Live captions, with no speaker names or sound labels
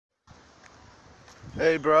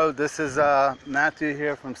Hey bro, this is Matthew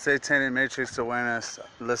here from Satanic Matrix Awareness,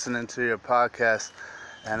 listening to your podcast,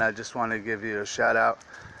 and I just want to give you a shout out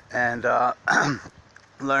and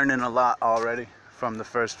learning a lot already from the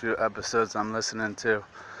first few episodes I'm listening to.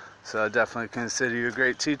 So I definitely consider you a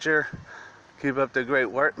great teacher. Keep up the great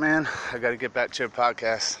work, man. I got to get back to your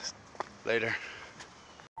podcast later.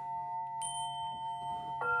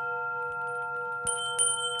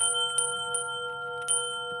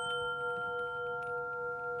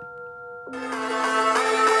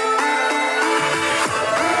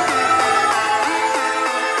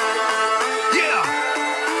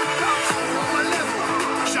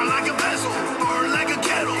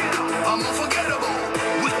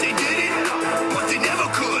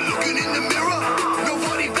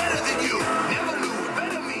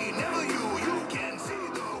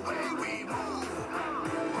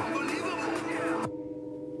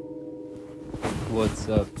 What's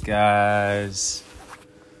up, guys?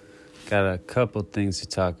 Got a couple things to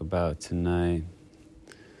talk about tonight.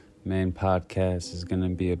 Main podcast is going to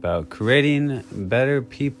be about creating better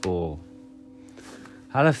people.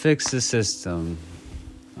 How to fix the system.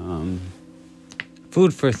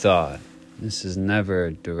 Food for thought. This is never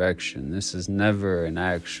a direction. This is never an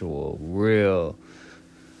actual, real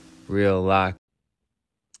lock.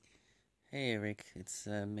 Hey Eric, it's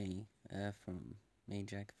me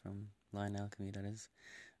Jack from Line Alchemy, that is.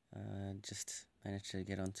 Just managed to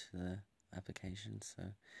get onto the application, so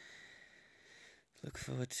look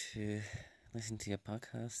forward to listening to your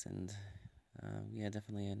podcast, and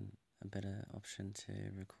definitely a better option to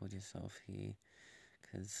record yourself here,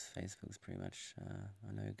 because Facebook's pretty much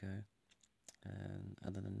a no-go,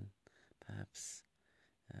 other than perhaps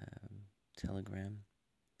Telegram.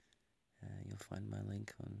 You'll find my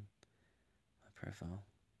link on my profile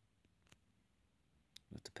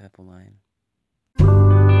with the purple line.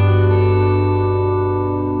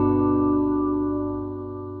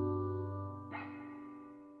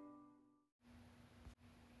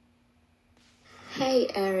 Hey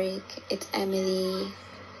Eric, it's Emily.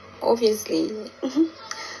 Obviously.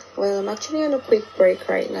 Well, I'm actually on a quick break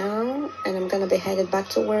right now, and I'm gonna be headed back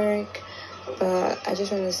to work. But I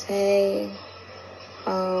just want to say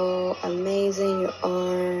how amazing you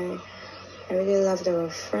are. I really love that we're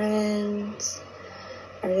friends.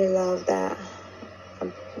 I really love that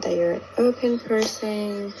you're an open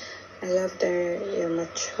person. I love that you're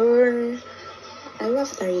mature. I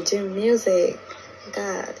love that you do music.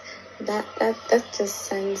 God, that just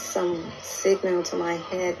sends some signal to my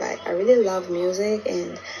head. Like, I really love music,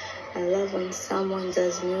 and I love when someone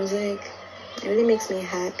does music. It really makes me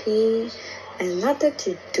happy. And not that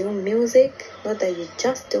you do music, not that you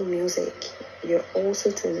just do music, you're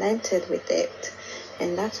also talented with it.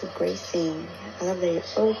 And that's a great thing. I love that you're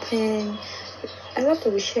open. I love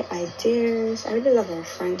that we share ideas. I really love our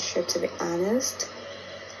friendship, to be honest.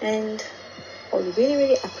 And I would really,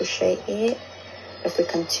 really appreciate it if we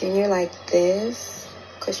continue like this,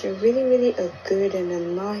 because you're really, really a good and a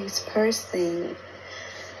nice person.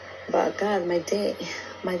 But God, my day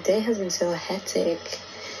has been so hectic.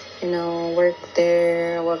 Work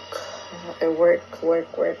there, work everywhere.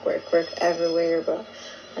 But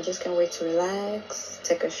I just can't wait to relax,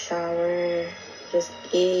 take a shower, just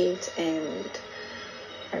eat, and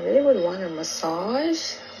I really would want a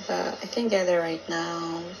massage, but I can't get there right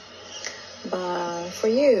now. But for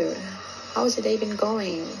you, how's your day been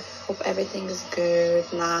going? Hope everything is good,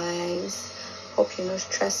 nice. Hope you're not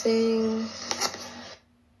stressing.